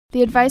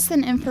The advice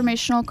and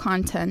informational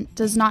content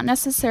does not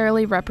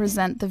necessarily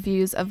represent the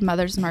views of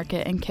Mother's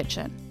Market and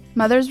Kitchen.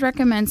 Mother's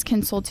recommends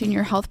consulting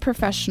your health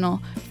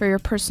professional for your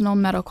personal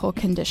medical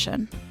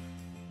condition.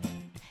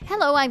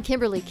 Hello, I'm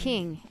Kimberly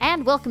King,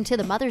 and welcome to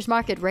the Mother's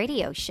Market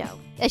Radio Show,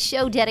 a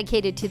show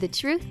dedicated to the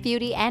truth,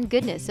 beauty, and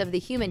goodness of the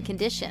human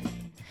condition.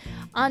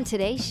 On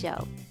today's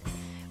show,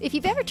 if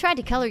you've ever tried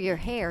to color your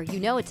hair, you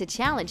know it's a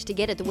challenge to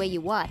get it the way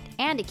you want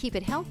and to keep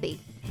it healthy.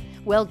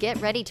 Well, get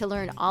ready to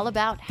learn all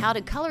about how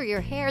to color your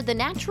hair the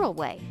natural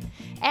way.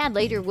 And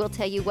later, we'll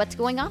tell you what's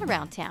going on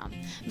around town.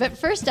 But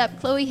first up,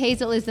 Chloe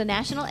Hazel is the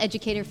national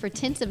educator for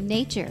Tints of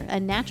Nature, a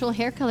natural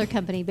hair color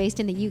company based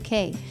in the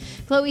UK.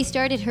 Chloe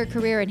started her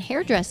career in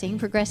hairdressing,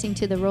 progressing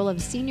to the role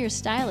of senior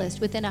stylist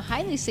within a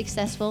highly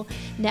successful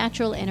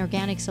natural and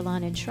organic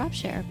salon in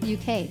Shropshire,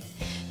 UK.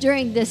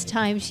 During this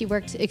time, she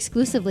worked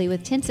exclusively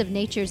with Tints of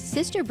Nature's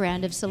sister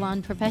brand of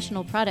salon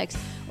professional products,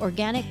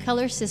 Organic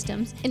Color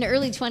Systems. In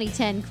early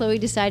 2010, Chloe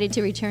decided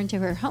to return to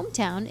her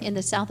hometown in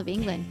the south of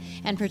England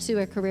and pursue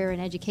a career in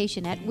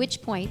education, at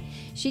which point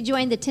she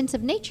joined the Tints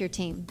of Nature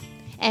team.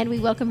 And we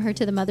welcome her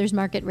to the Mother's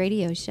Market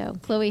Radio Show.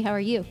 Chloe, how are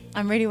you?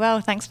 I'm really well.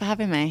 Thanks for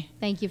having me.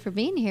 Thank you for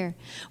being here.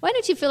 Why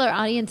don't you fill our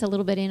audience a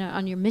little bit in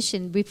on your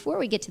mission before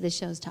we get to the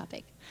show's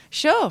topic?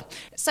 Sure.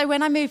 So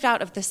when I moved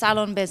out of the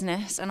salon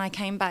business and I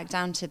came back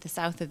down to the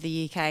south of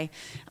the UK,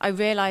 I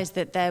realised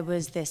that there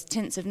was this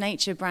Tints of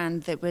Nature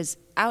brand that was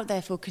out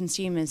there for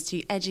consumers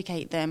to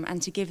educate them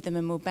and to give them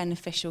a more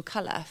beneficial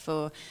colour.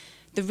 For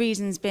the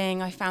reasons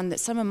being, I found that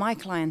some of my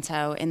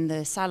clientele in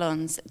the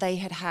salons, they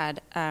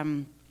had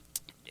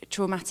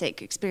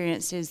traumatic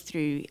experiences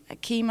through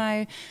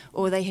chemo,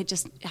 or they had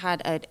just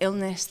had an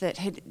illness that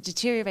had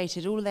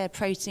deteriorated all their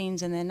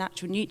proteins and their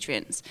natural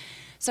nutrients.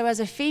 So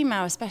as a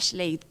female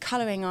especially,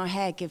 colouring our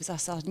hair gives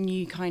us our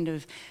new kind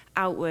of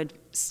outward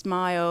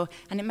smile,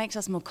 and it makes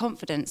us more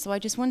confident. So I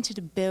just wanted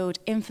to build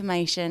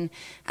information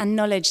and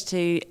knowledge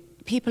to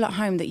people at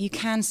home that you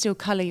can still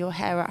colour your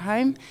hair at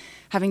home,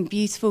 having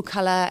beautiful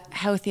colour,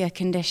 healthier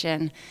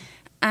condition,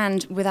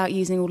 and without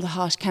using all the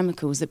harsh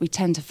chemicals that we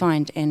tend to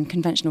find in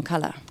conventional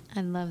colour.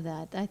 I love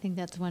that. I think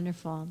that's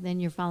wonderful.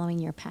 Then you're following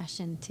your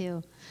passion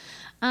too.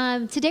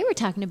 Today we're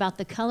talking about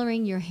the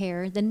coloring your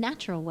hair the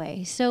natural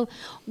way. So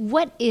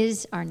what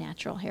is our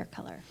natural hair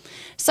color?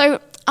 So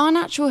our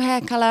natural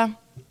hair colour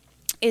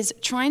is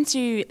trying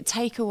to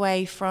take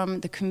away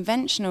from the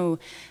conventional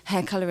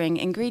hair colouring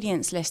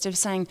ingredients list of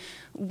saying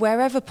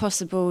wherever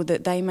possible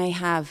that they may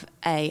have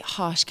a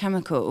harsh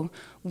chemical,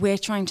 we're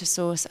trying to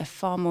source a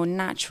far more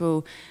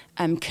natural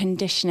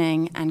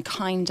conditioning and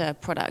kinder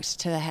product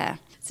to the hair.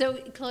 So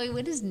Chloe,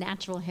 what is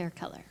natural hair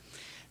color?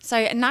 So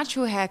a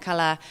natural hair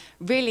colour,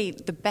 really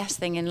the best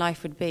thing in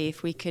life would be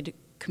if we could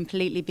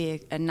completely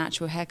be a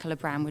natural hair colour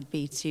brand would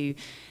be to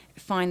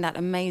find that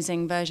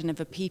amazing version of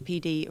a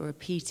PPD or a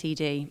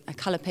PTD, a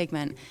colour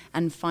pigment,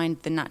 and find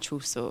the natural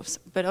source.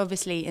 But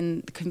obviously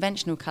in the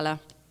conventional colour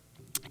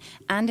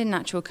and in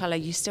natural colour,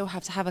 you still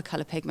have to have a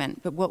colour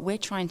pigment. But what we're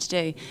trying to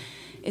do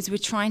is we're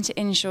trying to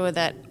ensure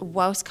that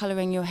whilst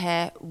colouring your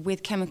hair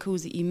with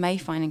chemicals that you may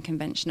find in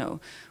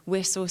conventional,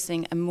 we're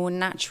sourcing a more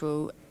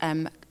natural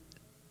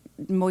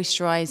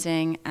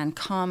moisturising and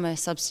calmer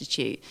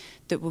substitute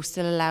that will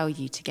still allow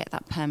you to get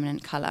that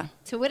permanent colour.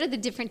 So what are the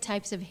different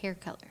types of hair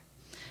color?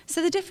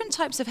 So the different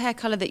types of hair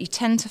colour that you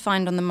tend to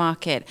find on the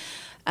market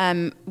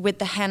with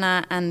the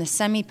henna and the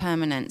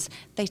semi-permanents,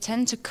 they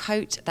tend to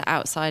coat the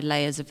outside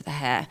layers of the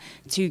hair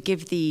to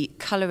give the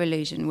colour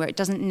illusion where it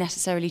doesn't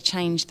necessarily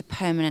change the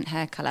permanent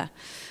hair colour.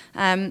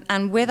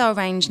 And with our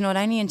range, not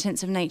only in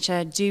Tints of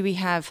Nature do we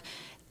have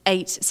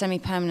 8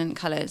 semi-permanent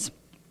colours,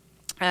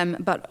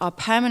 but our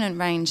permanent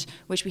range,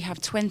 which we have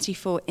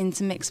 24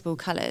 intermixable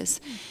colours,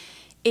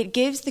 it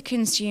gives the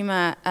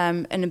consumer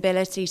an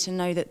ability to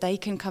know that they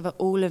can cover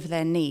all of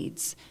their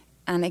needs.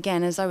 And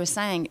again, as I was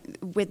saying,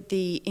 with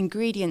the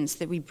ingredients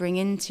that we bring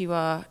into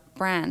our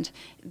brand,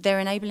 they're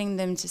enabling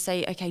them to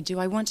say, okay, do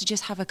I want to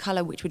just have a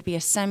colour which would be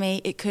a semi?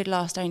 It could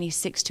last only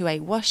 6 to 8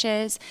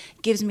 washes,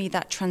 gives me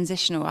that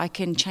transitional, I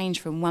can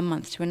change from one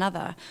month to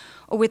another.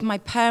 Or with my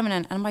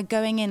permanent, am I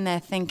going in there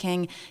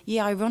thinking,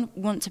 yeah, I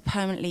want to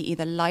permanently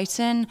either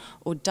lighten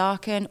or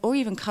darken or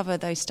even cover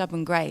those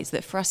stubborn greys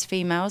that for us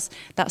females,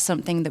 that's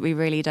something that we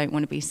really don't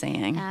want to be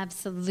seeing.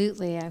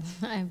 Absolutely.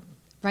 I'm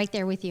right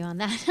there with you on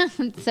that.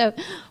 So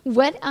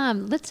what?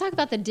 Let's talk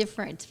about the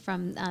difference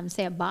from,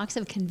 say, a box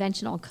of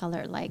conventional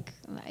color, like,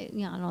 I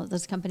don't know,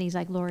 those companies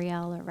like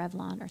L'Oreal or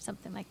Revlon or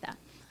something like that.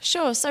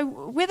 Sure. So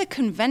with a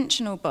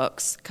conventional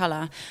box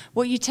colour,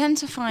 what you tend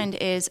to find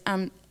is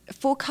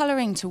for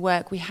colouring to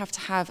work, we have to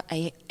have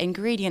an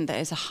ingredient that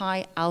is a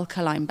high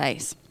alkaline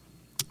base.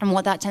 And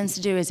what that tends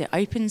to do is it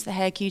opens the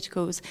hair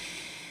cuticles,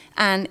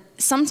 and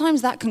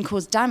sometimes that can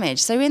cause damage.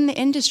 So in the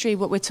industry,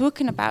 what we're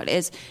talking about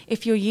is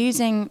if you're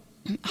using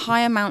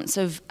high amounts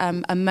of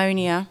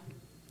ammonia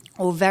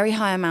or very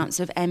high amounts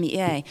of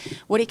MEA,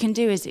 what it can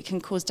do is it can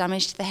cause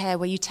damage to the hair,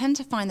 where you tend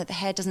to find that the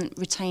hair doesn't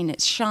retain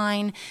its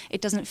shine,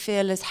 it doesn't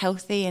feel as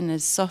healthy and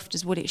as soft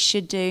as what it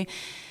should do.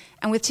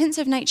 And with Tints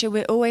of Nature,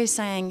 we're always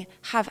saying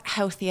have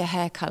healthier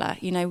hair color.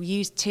 You know,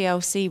 use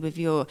TLC with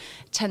your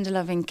tender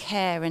loving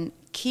care, and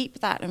keep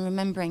that, and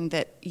remembering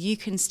that you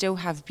can still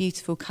have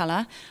beautiful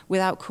color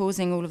without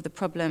causing all of the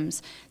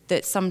problems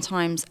that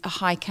sometimes a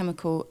high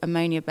chemical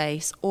ammonia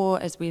base,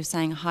 or as we were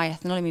saying, a high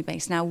ethanolamine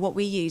base. Now, what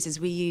we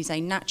use a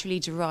naturally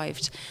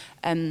derived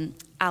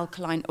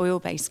alkaline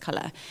oil-based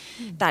color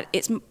that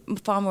it's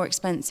far more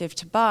expensive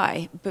to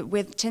buy. But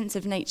with Tints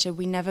of Nature,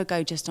 we never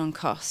go just on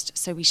cost.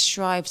 So we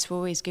strive to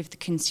always give the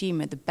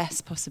consumer the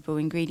best possible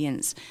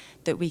ingredients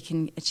that we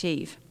can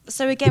achieve.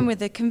 So again, with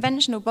the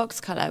conventional box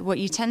color, what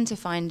you tend to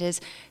find is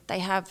they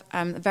have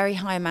very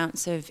high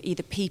amounts of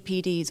either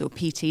PPDs or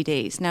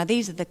PTDs. Now,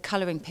 these are the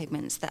coloring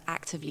pigments that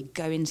actively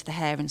go into the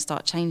hair and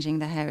start changing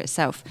the hair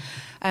itself.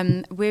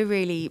 We're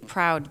really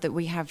proud that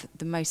we have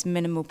the most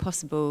minimal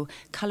possible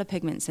color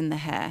pigments in the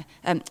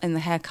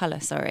hair color,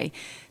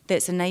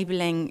 that's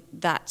enabling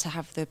that to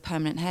have the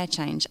permanent hair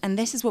change. And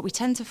this is what we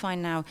tend to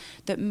find now,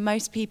 that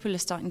most people are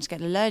starting to get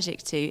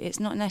allergic to. It's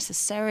not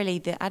necessarily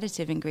the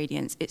additive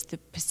ingredients, it's the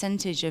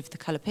percentage of the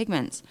colour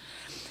pigments.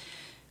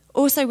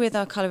 Also with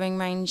our colouring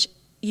range,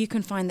 you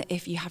can find that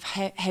if you have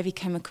heavy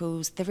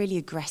chemicals, they're really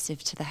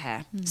aggressive to the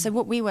hair. So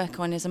what we work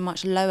on is a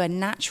much lower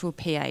natural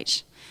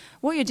pH.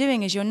 What you're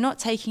doing is you're not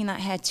taking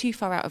that hair too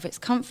far out of its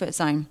comfort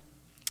zone.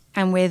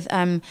 And with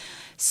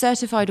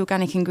certified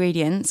organic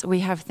ingredients,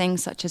 we have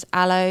things such as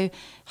aloe,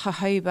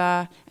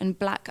 jojoba, and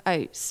black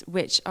oats,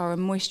 which are a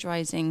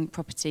moisturising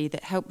property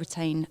that help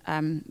retain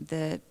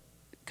the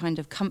kind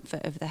of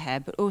comfort of the hair,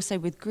 but also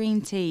with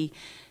green tea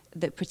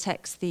that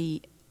protects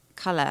the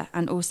colour,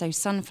 and also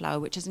sunflower,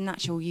 which is a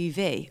natural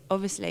UV.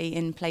 Obviously,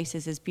 in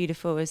places as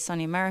beautiful as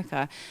sunny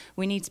America,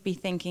 we need to be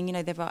thinking, you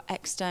know, there are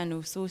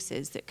external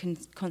sources that can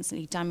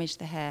constantly damage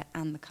the hair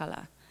and the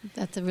colour.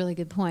 That's a really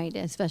good point,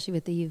 especially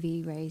with the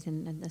UV rays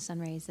and the sun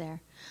rays there.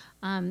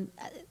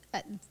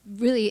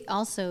 Really,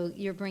 also,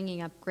 you're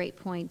bringing up great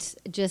points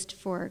just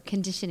for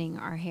conditioning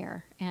our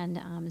hair,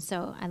 and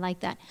so I like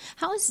that.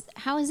 How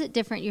is it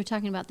different? You're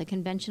talking about the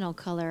conventional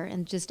color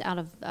and just out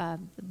of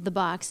the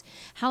box.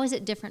 How is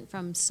it different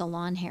from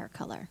salon hair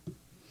color?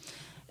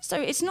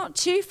 So it's not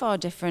too far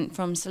different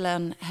from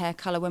salon hair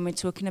color when we're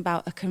talking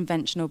about a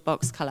conventional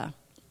box color.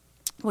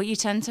 What you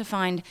tend to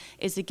find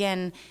is,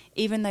 again,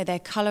 even though their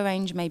colour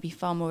range may be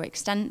far more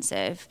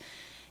extensive,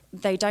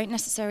 they don't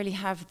necessarily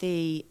have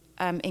the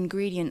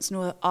ingredients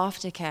nor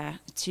aftercare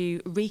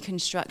to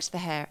reconstruct the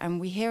hair. And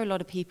we hear a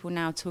lot of people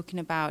now talking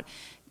about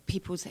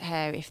people's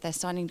hair, if they're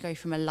starting to go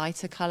from a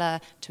lighter colour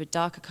to a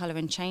darker colour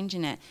and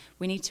changing it,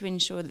 we need to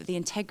ensure that the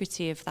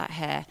integrity of that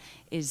hair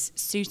is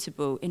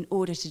suitable in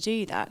order to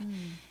do that.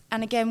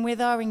 And again, with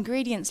our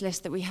ingredients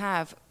list that we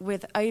have,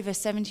 with over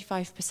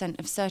 75%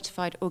 of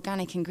certified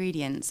organic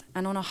ingredients,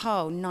 and on a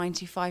whole,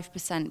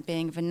 95%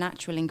 being of a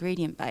natural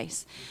ingredient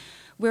base,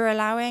 we're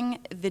allowing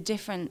the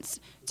difference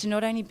to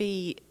not only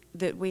be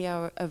that we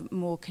are a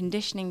more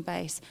conditioning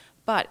base,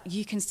 but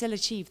you can still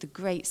achieve the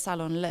great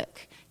salon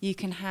look. You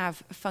can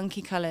have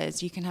funky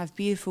colours, you can have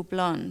beautiful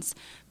blondes,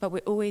 but we're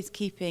always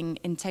keeping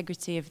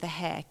integrity of the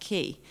hair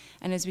key.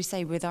 And as we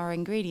say, with our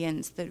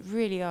ingredients that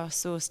really are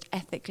sourced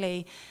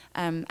ethically,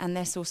 and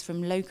they're sourced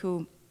from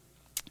local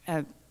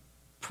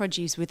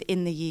produce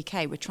within the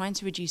UK, we're trying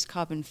to reduce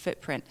carbon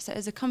footprint. So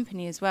as a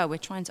company as well, we're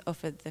trying to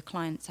offer the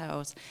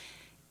clienteles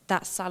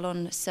that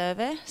salon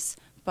service,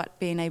 but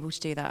being able to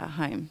do that at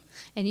home.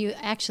 And you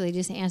actually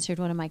just answered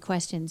one of my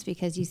questions,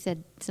 because you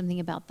said something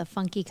about the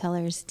funky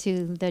colors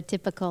to the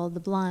typical, the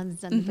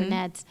blondes and the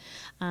brunettes.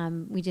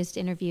 We just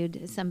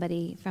interviewed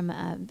somebody from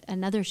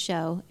another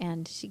show,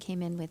 and she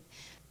came in with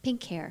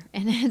pink hair,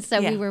 and so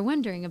we were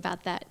wondering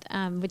about that,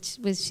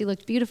 she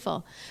looked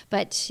beautiful,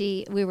 but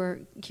we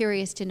were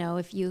curious to know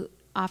if you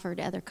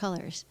offered other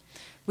colors.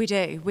 We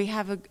do. We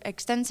have an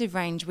extensive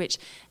range, which,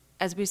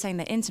 as we were saying,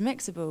 they're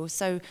intermixable,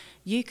 so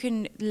you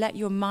can let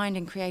your mind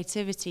and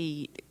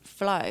creativity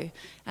flow.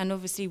 And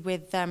obviously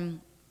with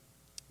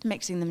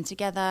mixing them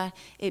together,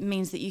 it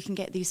means that you can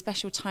get these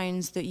special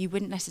tones that you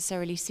wouldn't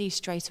necessarily see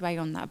straight away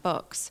on that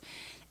box.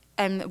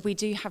 We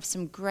do have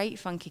some great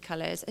funky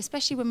colours,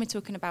 especially when we're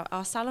talking about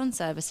our salon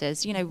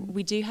services. You know,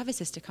 we do have a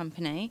sister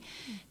company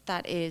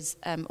that is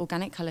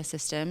Organic Colour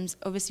Systems.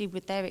 Obviously,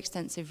 with their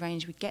extensive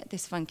range, we get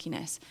this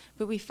funkiness.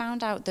 But we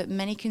found out that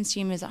many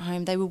consumers at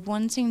home, they were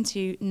wanting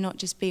to not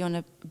just be on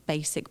a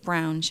basic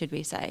brown, should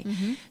we say.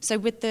 So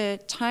with the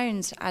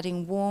tones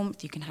adding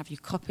warmth, you can have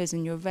your coppers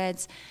and your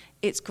reds.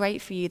 It's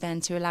great for you then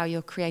to allow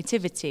your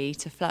creativity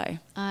to flow.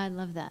 I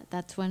love that.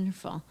 That's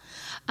wonderful.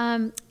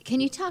 Can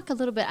you talk a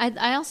little bit?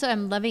 I also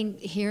am loving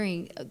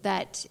hearing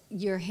that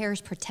your hair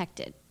is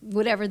protected,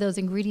 whatever those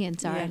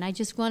ingredients are. And I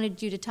just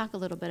wanted you to talk a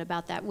little bit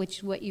about that,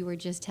 what you were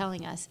just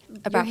telling us.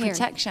 About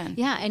protection.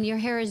 Yeah, and your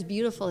hair is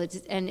beautiful.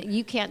 And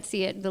you can't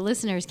see it, the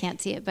listeners can't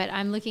see it, but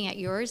I'm looking at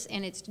yours,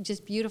 and it's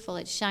just beautiful.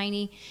 It's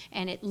shiny,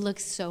 and it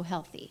looks so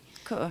healthy.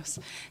 Of course.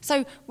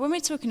 So when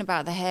we're talking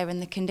about the hair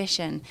and the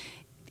condition,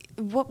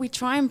 what we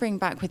try and bring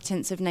back with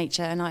Tints of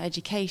Nature and our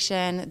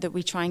education that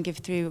we try and give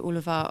through all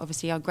of our,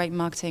 obviously, our great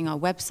marketing, our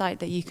website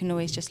that you can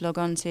always just log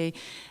on to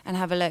and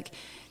have a look.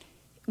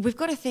 We've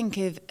got to think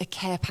of a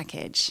care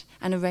package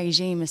and a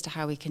regime as to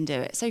how we can do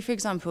it. So, for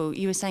example,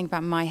 you were saying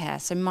about my hair.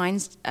 So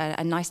mine's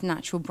a nice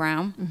natural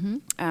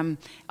brown.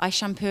 I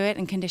shampoo it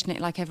and condition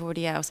it like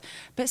everybody else.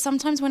 But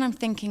sometimes when I'm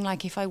thinking,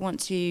 like, if I want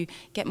to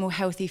get more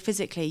healthy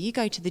physically, you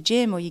go to the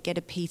gym or you get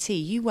a PT,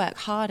 you work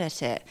hard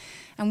at it.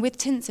 And with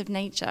Tints of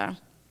Nature,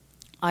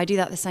 I do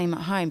that the same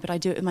at home, but I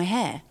do it with my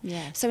hair.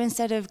 Yes. So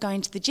instead of going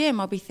to the gym,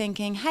 I'll be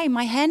thinking, hey,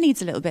 my hair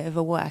needs a little bit of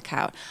a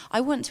workout.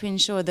 I want to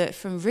ensure that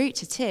from root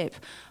to tip,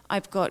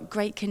 I've got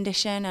great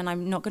condition and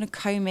I'm not going to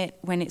comb it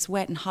when it's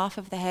wet and half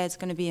of the hair is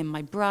going to be in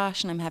my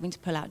brush and I'm having to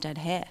pull out dead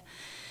hair.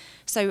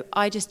 So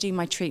I just do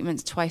my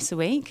treatments twice a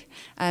week.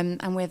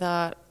 And with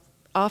our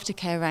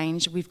aftercare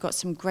range, we've got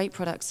some great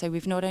products. So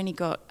we've not only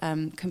got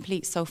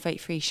complete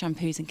sulfate-free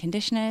shampoos and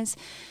conditioners,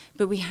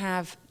 but we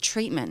have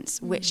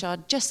treatments which are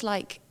just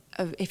like,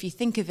 if you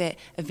think of it,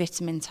 a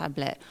vitamin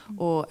tablet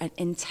or an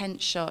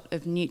intense shot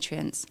of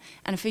nutrients.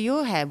 And for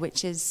your hair,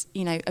 which is,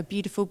 you know, a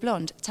beautiful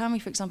blonde, tell me,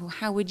 for example,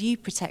 how would you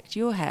protect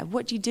your hair?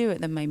 What do you do at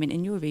the moment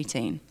in your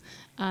routine?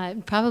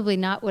 Probably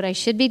not what I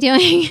should be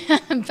doing,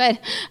 but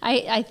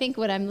I think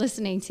what I'm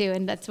listening to,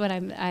 and that's what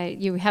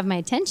you have my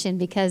attention,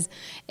 because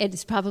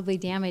it's probably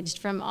damaged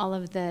from all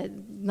of the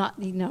not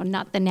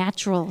the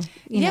natural.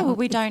 Well,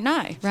 we don't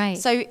know. Right.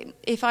 So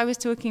if I was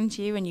talking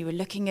to you and you were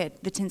looking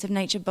at the Tints of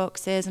Nature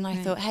boxes, and I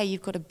thought, hey,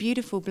 you've got a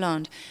beautiful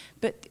blonde,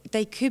 but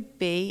they could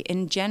be,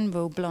 in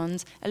general,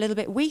 blondes a little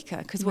bit weaker,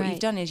 because what you've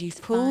done is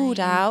you've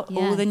pulled out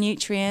all the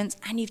nutrients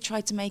and you've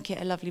tried to make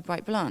it a lovely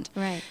bright blonde.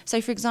 Right.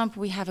 So, for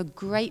example, we have a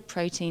great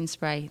protein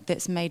spray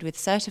that's made with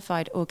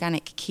certified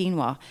organic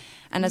quinoa.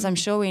 And as I'm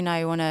sure we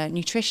know, on a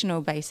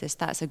nutritional basis,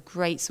 that's a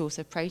great source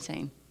of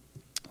protein.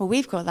 Well,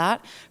 we've got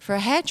that for a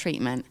hair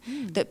treatment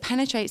that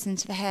penetrates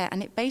into the hair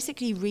and it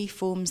basically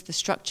reforms the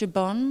structure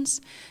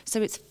bonds.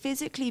 So it's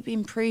physically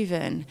been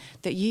proven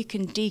that you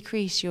can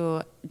decrease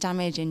your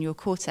damage in your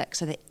cortex,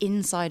 so the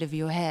inside of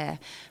your hair,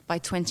 by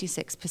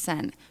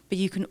 26%. But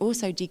you can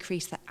also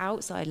decrease the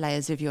outside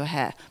layers of your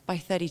hair by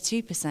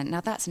 32%.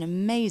 Now, that's an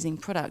amazing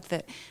product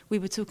that we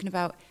were talking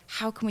about.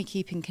 How can we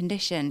keep in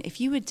condition? If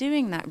you were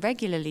doing that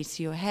regularly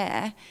to your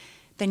hair,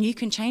 then you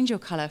can change your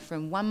color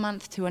from 1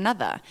 month to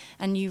another.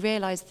 And you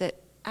realize that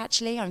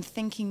actually I'm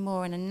thinking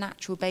more on a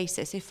natural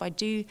basis. If I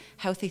do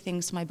healthy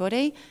things to my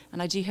body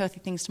and I do healthy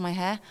things to my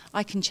hair,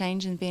 I can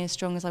change and be as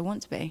strong as I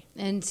want to be.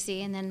 And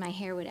then my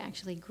hair would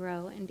actually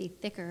grow and be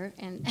thicker,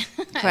 and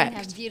I would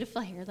have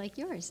beautiful hair like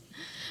yours.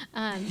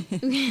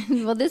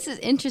 Well, this is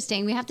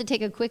interesting. We have to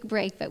take a quick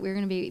break, but we're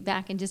going to be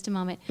back in just a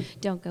moment.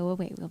 Don't go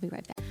away. We'll be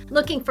right back.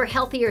 Looking for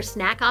healthier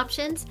snack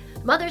options?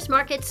 Mother's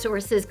Market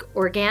sources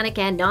organic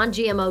and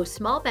non-GMO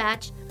small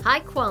batch, high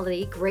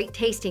quality, great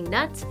tasting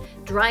nuts,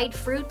 dried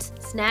fruits,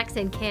 snacks,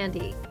 and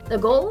candy. The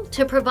goal?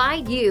 To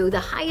provide you the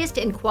highest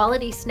in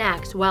quality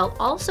snacks while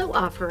also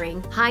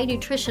offering high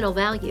nutritional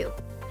value.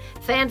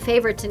 Fan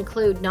favorites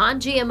include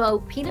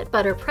non-GMO peanut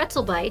butter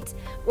pretzel bites,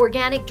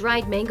 organic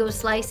dried mango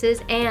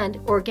slices, and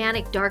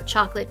organic dark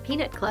chocolate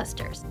peanut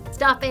clusters.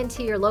 Stop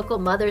into your local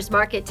Mother's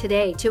Market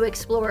today to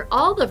explore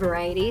all the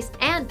varieties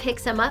and pick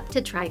some up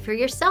to try for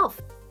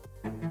yourself.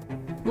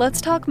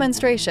 Let's talk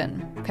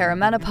menstruation,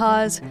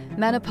 perimenopause,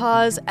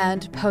 menopause,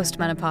 and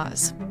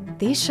postmenopause.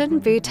 These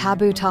shouldn't be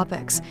taboo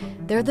topics.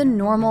 They're the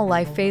normal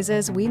life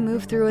phases we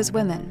move through as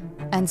women.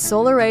 And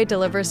Solaray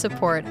delivers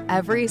support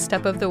every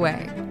step of the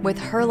way with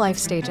her life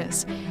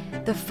stages.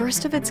 The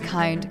first of its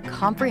kind,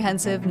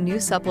 comprehensive new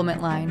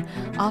supplement line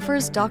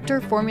offers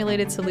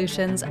doctor-formulated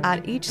solutions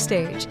at each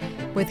stage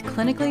with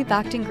clinically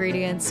backed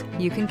ingredients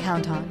you can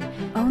count on.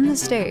 Own the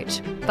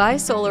stage. Buy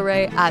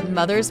Solaray at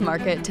Mother's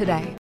Market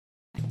today.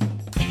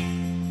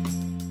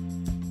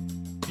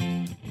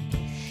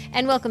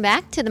 And welcome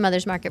back to the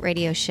Mother's Market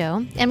Radio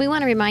Show. And we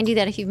want to remind you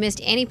that if you've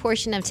missed any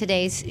portion of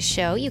today's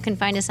show, you can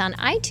find us on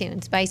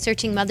iTunes by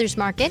searching Mother's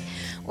Market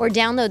or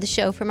download the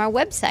show from our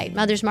website,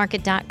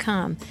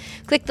 mothersmarket.com.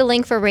 Click the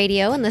link for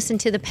radio and listen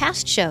to the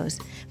past shows.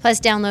 Plus,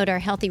 download our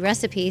healthy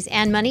recipes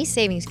and money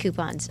savings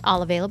coupons,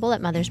 all available at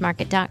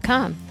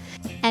mothersmarket.com.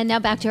 And now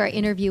back to our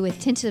interview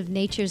with Tints of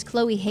Nature's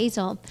Chloe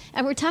Hazel.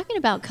 And we're talking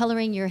about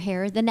coloring your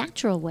hair the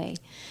natural way.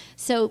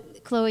 So,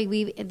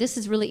 Chloe, this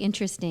is really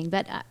interesting,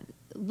 but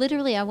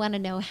literally, I want to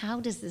know, how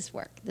does this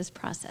work, this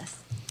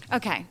process?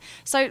 Okay,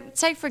 so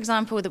take, for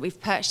example, that we've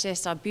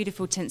purchased our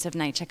beautiful Tints of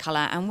Nature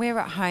colour and we're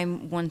at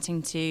home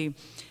wanting to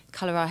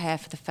colour our hair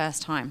for the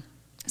first time.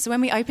 So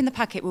when we open the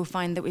packet, we'll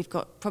find that we've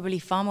got probably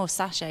far more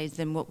sachets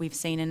than what we've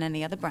seen in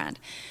any other brand.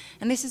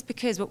 And this is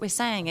because what we're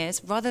saying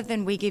is, rather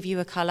than we give you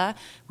a colour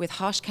with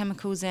harsh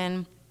chemicals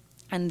in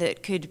and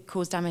that could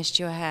cause damage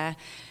to your hair,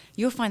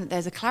 you'll find that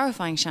there's a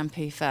clarifying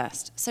shampoo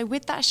first. So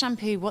with that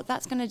shampoo, what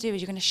that's going to do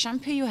is you're going to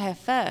shampoo your hair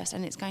first,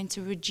 and it's going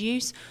to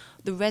reduce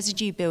the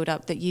residue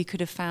buildup that you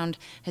could have found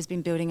has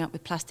been building up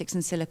with plastics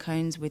and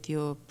silicones with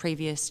your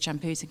previous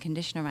shampoos and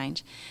conditioner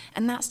range.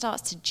 And that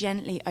starts to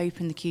gently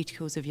open the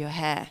cuticles of your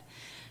hair.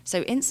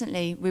 So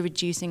instantly, we're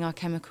reducing our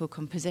chemical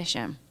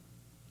composition.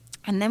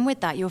 And then with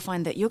that, you'll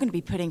find that you're going to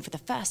be putting, for the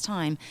first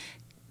time,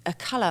 a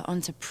colour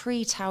onto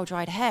pre-towel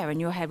dried hair, and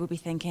your head will be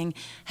thinking,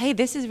 hey,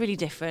 this is really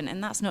different,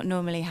 and that's not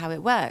normally how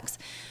it works.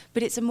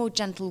 But it's a more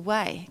gentle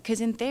way, because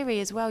in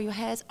theory as well, your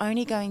hair's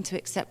only going to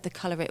accept the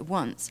colour it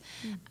wants,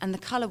 and the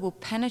colour will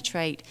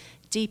penetrate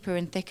deeper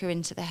and thicker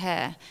into the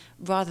hair,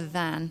 rather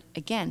than,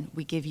 again,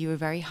 we give you a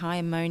very high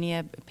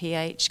ammonia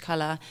pH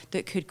colour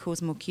that could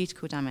cause more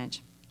cuticle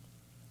damage.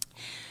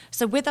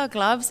 So with our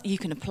gloves, you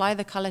can apply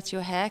the colour to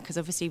your hair, because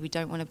obviously we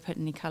don't want to put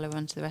any colour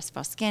onto the rest of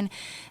our skin.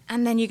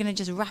 And then you're going to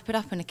just wrap it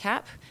up in a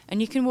cap,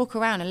 and you can walk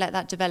around and let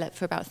that develop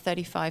for about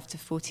 35 to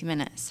 40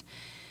 minutes.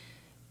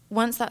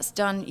 Once that's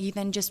done, you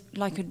then just,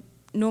 like a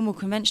normal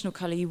conventional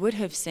colour you would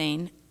have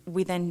seen,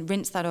 we then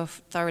rinse that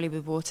off thoroughly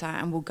with water,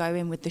 and we'll go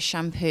in with the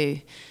shampoo.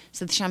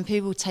 So the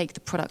shampoo will take the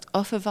product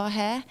off of our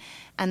hair,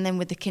 and then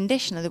with the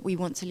conditioner that we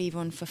want to leave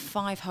on for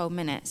 5 whole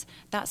minutes,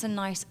 that's a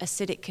nice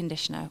acidic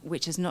conditioner,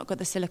 which has not got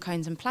the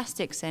silicones and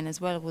plastics in as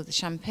well with the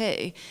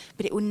shampoo,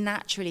 but it will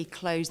naturally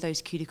close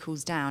those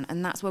cuticles down,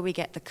 and that's where we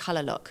get the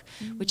colour lock,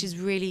 which is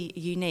really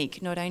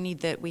unique. Not only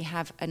that we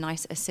have a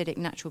nice acidic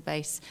natural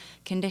base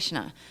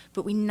conditioner,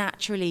 but we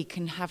naturally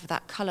can have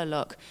that colour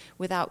lock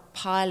without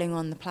piling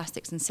on the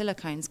plastics and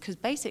silicones, because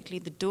basically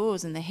the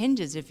doors and the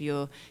hinges of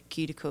your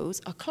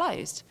cuticles are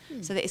closed,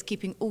 so that it's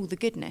keeping all the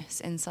goodness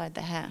inside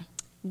the hair.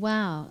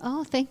 Wow.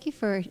 Oh, thank you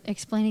for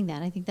explaining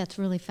that. I think that's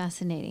really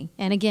fascinating.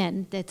 And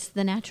again, that's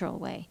the natural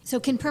way. So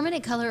can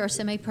permanent color or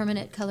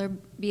semi-permanent color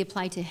be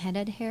applied to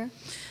head hair?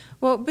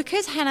 Well,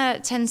 because henna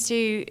tends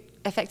to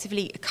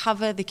effectively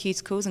cover the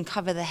cuticles and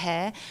cover the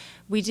hair,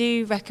 we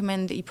do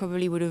recommend that you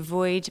probably would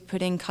avoid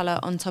putting colour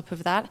on top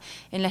of that,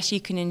 unless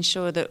you can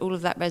ensure that all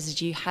of that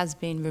residue has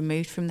been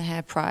removed from the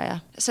hair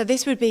prior. So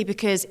this would be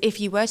because if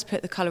you were to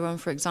put the colour on,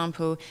 for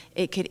example,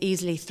 it could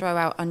easily throw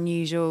out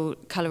unusual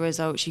colour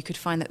results. You could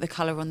find that the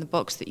colour on the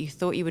box that you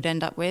thought you would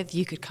end up with,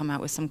 you could come out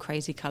with some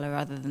crazy colour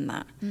other than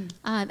that.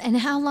 And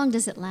how long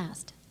does it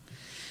last?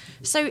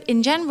 So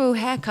in general,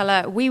 hair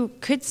colour, we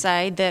could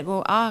say that,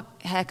 well, our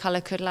hair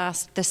colour could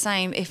last the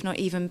same, if not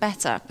even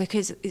better,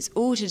 because it's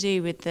all to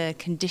do with the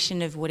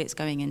condition of what it's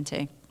going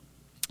into.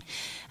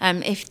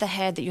 If the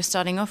hair that you're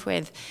starting off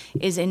with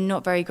is in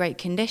not very great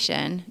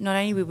condition, not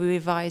only would we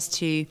advise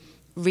to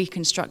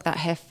reconstruct that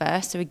hair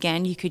first, so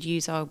again, you could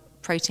use our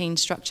protein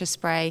structure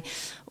spray,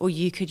 or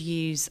you could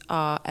use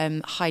our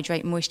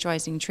hydrate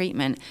moisturising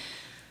treatment.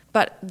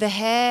 But the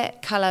hair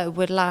colour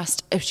would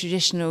last a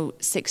traditional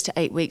 6 to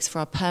 8 weeks for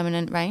our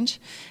permanent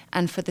range.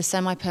 And for the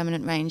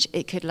semi-permanent range,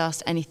 it could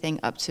last anything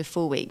up to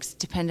 4 weeks,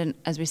 dependent,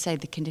 as we say,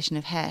 the condition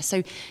of hair.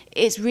 So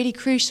it's really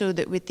crucial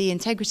that with the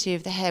integrity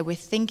of the hair, we're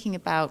thinking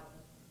about,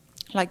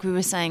 like we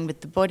were saying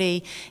with the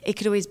body, it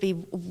could always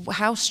be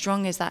how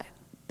strong is that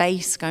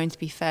base going to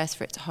be first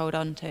for it to hold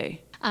on to.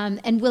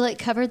 And will it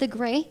cover the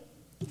gray?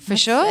 For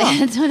sure.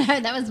 That's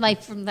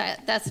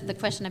the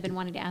question I've been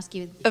wanting to ask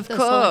you of this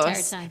whole entire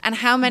course. time. And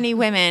how many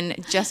women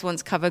just want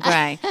to cover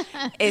grey?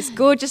 It's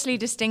gorgeously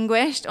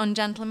distinguished on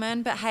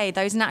gentlemen, but hey,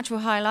 those natural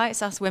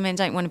highlights, us women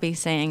don't want to be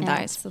seeing those.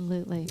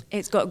 Absolutely.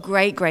 It's got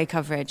great grey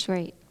coverage.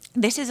 Great.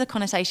 This is a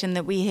connotation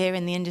that we hear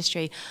in the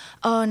industry.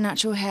 Oh,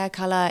 natural hair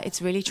colour,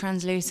 it's really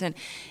translucent.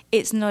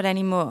 It's not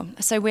anymore.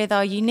 So with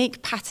our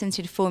unique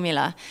patented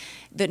formula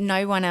that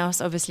no one else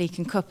obviously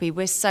can copy,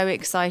 we're so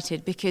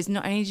excited because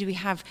not only do we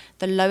have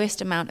the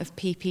lowest amount of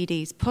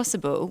PPDs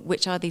possible,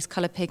 which are these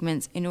colour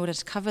pigments in order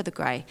to cover the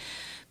grey,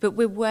 but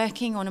we're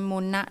working on a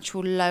more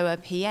natural, lower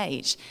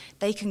pH.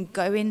 They can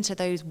go into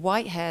those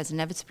white hairs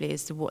inevitably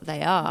as to what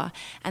they are,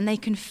 and they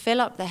can fill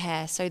up the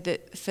hair so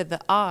that for the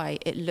eye,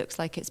 it looks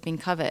like it's been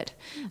covered.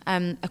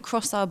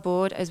 Across our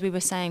board, as we were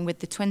saying, with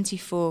the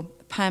 24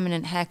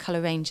 permanent hair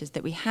colour ranges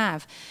that we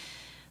have,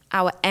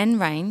 our N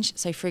range,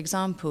 so for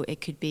example, it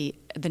could be,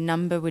 the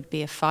number would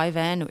be a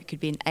 5N or it could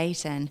be an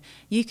 8N.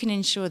 You can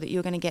ensure that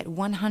you're going to get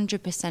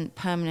 100%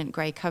 permanent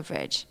grey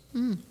coverage.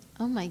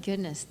 Oh my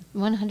goodness,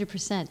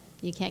 100%.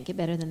 You can't get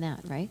better than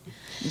that, right?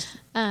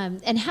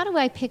 And how do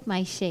I pick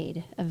my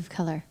shade of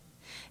color?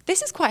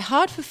 This is quite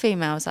hard for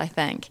females, I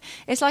think.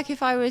 It's like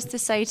if I was to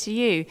say to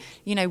you,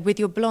 you know, with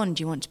your blonde,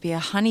 you want to be a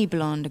honey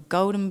blonde, a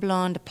golden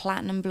blonde, a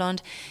platinum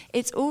blonde.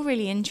 It's all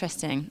really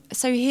interesting.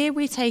 So here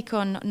we take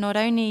on not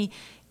only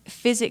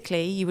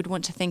physically, you would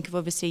want to think of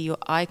obviously your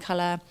eye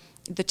colour,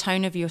 the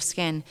tone of your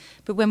skin,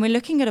 but when we're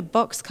looking at a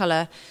box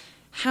colour,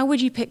 how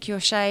would you pick your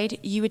shade?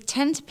 You would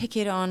tend to pick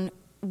it on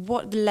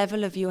what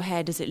level of your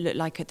hair does it look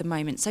like at the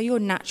moment. So your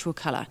natural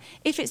colour.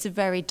 If it's a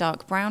very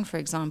dark brown, for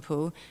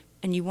example,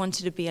 and you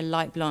wanted to be a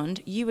light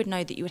blonde, you would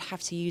know that you would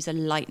have to use a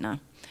lightener.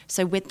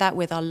 So with that,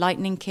 with our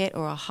lightening kit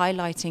or our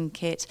highlighting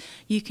kit,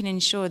 you can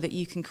ensure that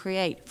you can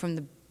create from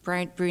the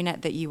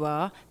brunette that you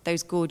are,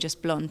 those gorgeous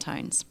blonde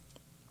tones.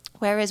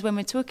 Whereas when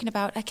we're talking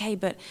about, okay,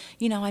 but,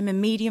 you know, I'm a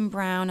medium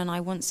brown and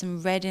I want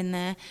some red in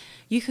there,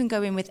 you can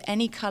go in with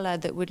any colour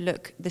that would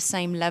look the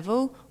same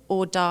level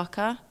or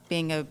darker,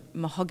 being a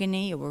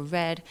mahogany or a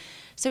red.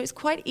 So it's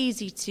quite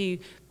easy to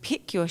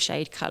pick your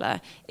shade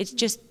color. It's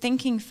just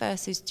thinking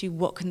first as to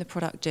what can the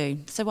product do.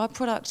 So our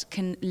product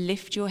can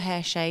lift your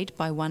hair shade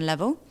by 1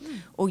 level,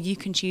 or you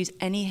can choose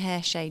any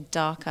hair shade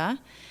darker.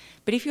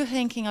 But if you're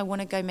thinking, I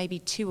want to go maybe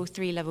 2 or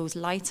 3 levels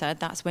lighter,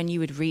 that's when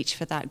you would reach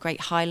for that great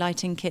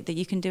highlighting kit that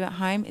you can do at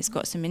home. It's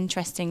got some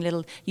interesting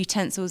little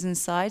utensils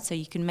inside, so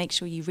you can make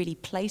sure you're really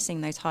placing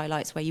those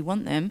highlights where you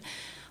want them.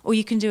 Or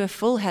you can do a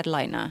full head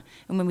lightener.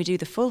 And when we do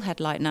the full head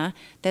lightener,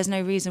 there's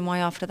no reason why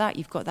after that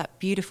you've got that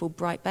beautiful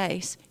bright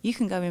base. You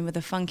can go in with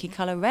a funky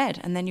color red,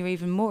 and then you're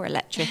even more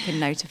electric and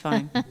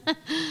notifying.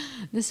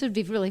 This would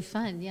be really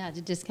fun,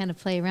 to just kind of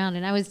play around.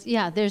 And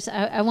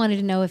I wanted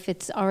to know if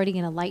it's already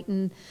going to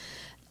lighten,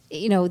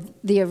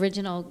 the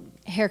original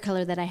hair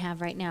color that I have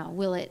right now.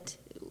 Will it,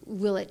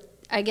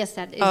 I guess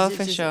that is.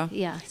 For sure.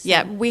 Yeah. So.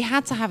 Yeah, we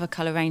had to have a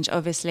color range,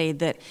 obviously,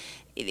 that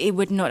it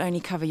would not only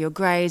cover your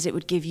greys, it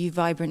would give you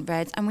vibrant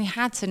reds, and we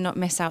had to not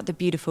miss out the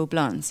beautiful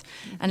blondes.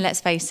 And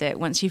let's face it,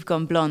 once you've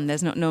gone blonde,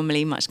 there's not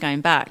normally much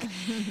going back.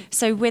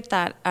 So with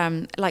that,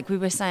 like we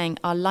were saying,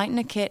 our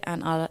lightener kit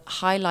and our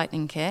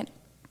highlighting kit,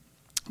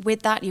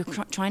 with that, you're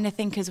trying to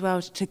think as well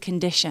to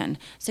condition.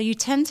 So you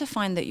tend to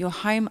find that your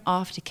home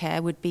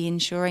aftercare would be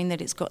ensuring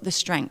that it's got the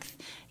strength.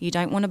 You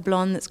don't want a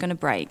blonde that's going to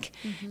break.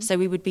 So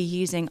we would be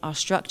using our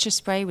structure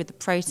spray with the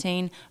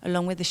protein,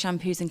 along with the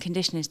shampoos and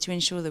conditioners, to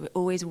ensure that we're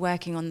always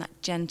working on that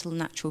gentle,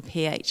 natural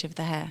pH of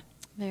the hair.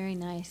 Very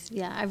nice.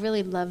 Yeah, I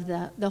really love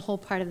the whole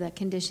part of the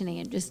conditioning,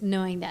 and just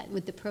knowing that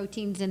with the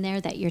proteins in there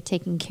that you're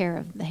taking care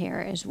of the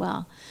hair as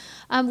well.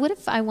 What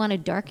if I want to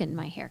darken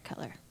my hair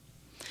color?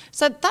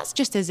 So that's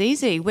just as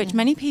easy, which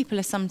many people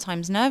are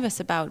sometimes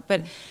nervous about.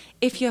 But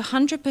if you're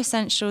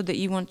 100% sure that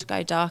you want to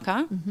go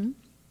darker,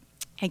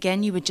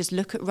 again, you would just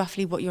look at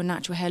roughly what your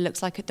natural hair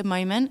looks like at the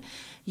moment.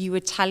 You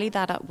would tally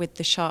that up with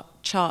the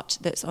chart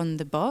that's on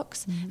the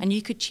box, and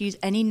you could choose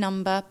any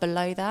number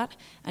below that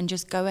and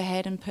just go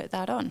ahead and put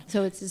that on.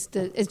 So it's just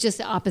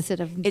the opposite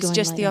of It's going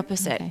just the lighter.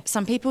 opposite. Okay.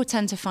 Some people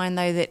tend to find,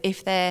 though, that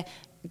if they're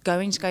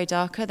going to go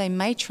darker, they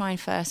may try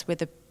first with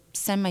a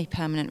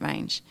semi-permanent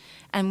range.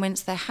 And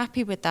once they're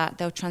happy with that,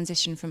 they'll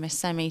transition from a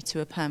semi to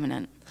a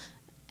permanent.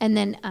 And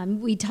then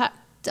we talked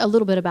a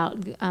little bit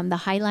about the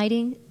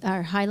highlighting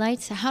or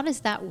highlights. How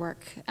does that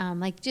work?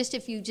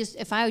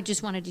 If I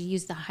just wanted to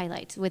use the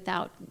highlights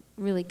without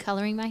really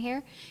coloring my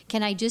hair,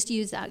 can I just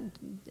use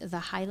the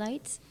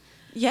highlights?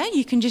 Yeah,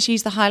 you can just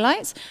use the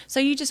highlights.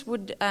 So you just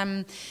would,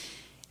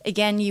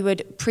 again, you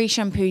would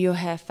pre-shampoo your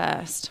hair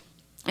first.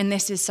 And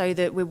this is so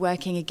that we're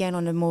working again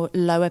on a more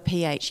lower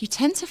pH. You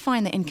tend to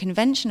find that in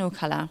conventional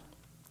color,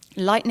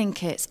 lightening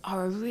kits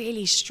are a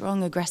really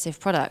strong, aggressive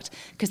product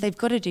because they've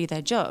got to do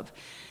their job.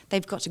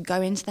 They've got to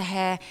go into the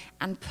hair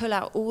and pull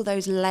out all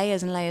those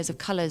layers and layers of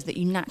colors that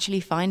you naturally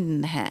find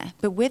in the hair.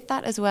 But with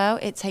that as well,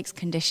 it takes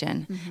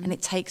condition and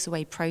it takes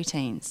away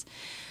proteins.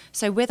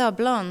 So with our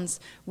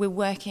blondes, we're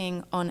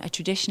working on a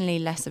traditionally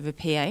less of a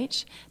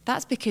pH.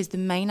 That's because the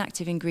main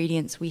active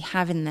ingredients we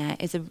have in there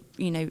is a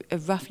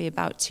roughly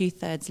about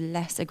 2/3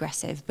 less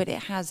aggressive, but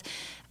it has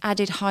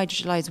added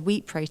hydrolyzed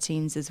wheat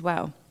proteins as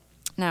well.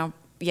 Now,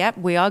 yep,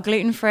 we are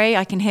gluten-free.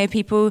 I can hear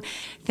people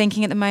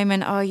thinking at the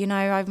moment,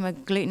 I'm a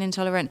gluten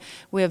intolerant.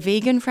 We're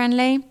vegan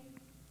friendly.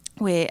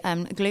 We're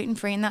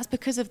gluten-free, and that's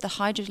because of the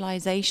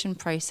hydrolyzation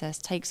process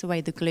takes away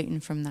the gluten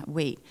from that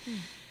wheat.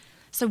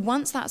 So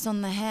once that's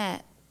on the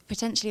hair,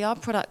 potentially our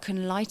product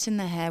can lighten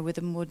the hair with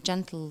a more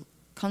gentle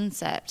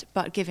concept,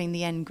 but giving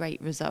the end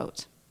great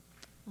result.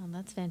 Oh,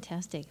 that's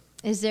fantastic.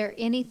 Is there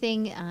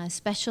anything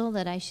special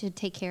that I should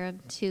take care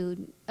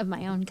of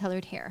my own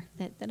colored hair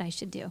that I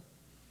should do?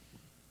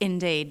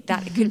 Indeed,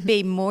 that could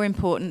be more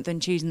important than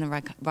choosing the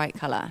right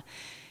color.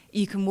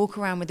 You can walk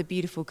around with a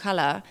beautiful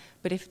color,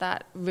 but if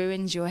that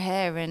ruins your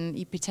hair and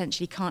you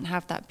potentially can't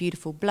have that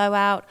beautiful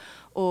blowout,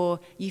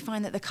 or you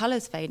find that the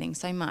color's fading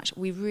so much,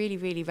 we really,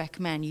 really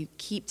recommend you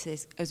keep to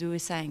this, as we were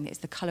saying, it's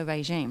the color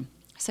regime.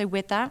 So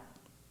with that,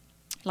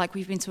 like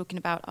we've been talking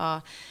about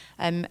our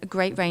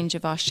great range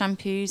of our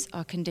shampoos,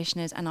 our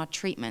conditioners, and our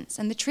treatments.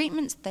 And the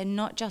treatments, they're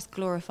not just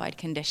glorified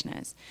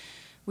conditioners.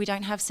 We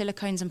don't have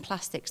silicones and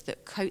plastics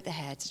that coat the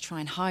hair to try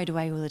and hide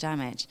away all the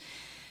damage.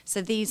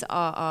 So these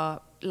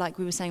are like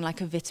we were saying,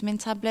 like a vitamin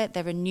tablet.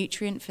 They're a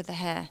nutrient for the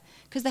hair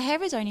because the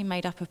hair is only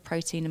made up of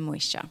protein and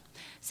moisture.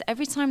 So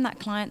every time that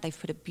client, they've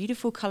put a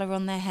beautiful color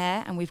on their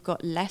hair and we've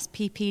got less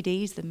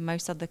PPDs than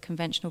most other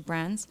conventional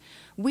brands,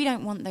 we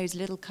don't want those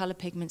little color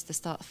pigments to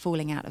start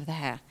falling out of the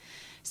hair.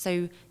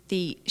 So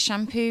the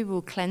shampoo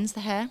will cleanse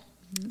the hair.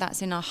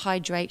 That's in our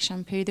Hydrate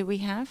shampoo that we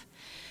have.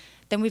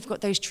 Then we've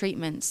got those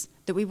treatments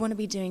that we want to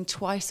be doing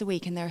twice a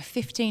week, and they're a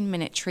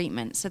 15-minute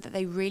treatment so that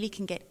they really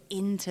can get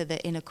into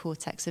the inner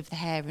cortex of the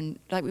hair and,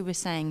 like we were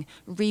saying,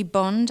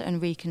 rebond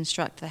and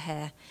reconstruct the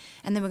hair.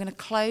 And then we're going to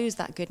close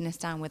that goodness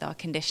down with our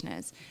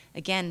conditioners.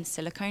 Again,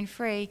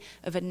 silicone-free,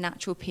 of a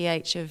natural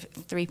pH of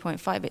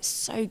 3.5. It's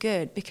so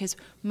good because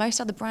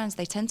most other brands,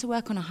 they tend to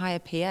work on a higher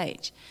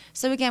pH.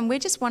 So again, we're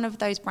just one of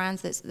those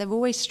brands they're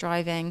always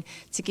striving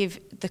to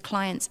give the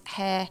client's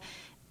hair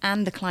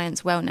and the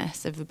client's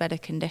wellness of a better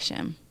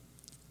condition.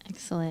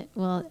 Excellent.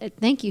 Well,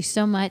 thank you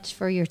so much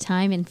for your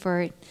time and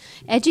for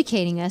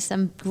educating us.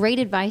 Some great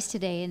advice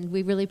today, and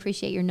we really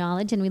appreciate your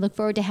knowledge, and we look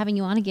forward to having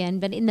you on again.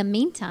 But in the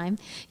meantime,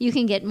 you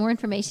can get more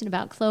information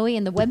about Chloe,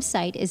 and the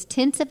website is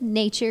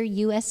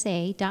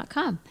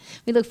tintsofnatureusa.com.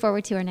 We look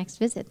forward to our next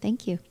visit.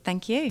 Thank you.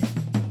 Thank you.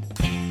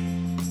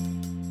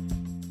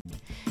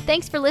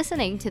 Thanks for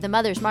listening to the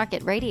Mother's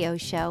Market radio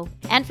show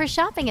and for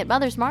shopping at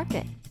Mother's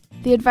Market.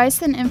 The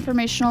advice and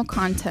informational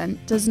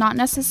content does not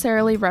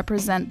necessarily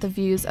represent the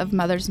views of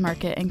Mother's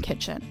Market and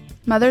Kitchen.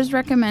 Mother's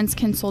recommends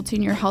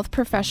consulting your health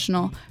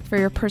professional for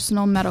your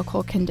personal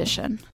medical condition.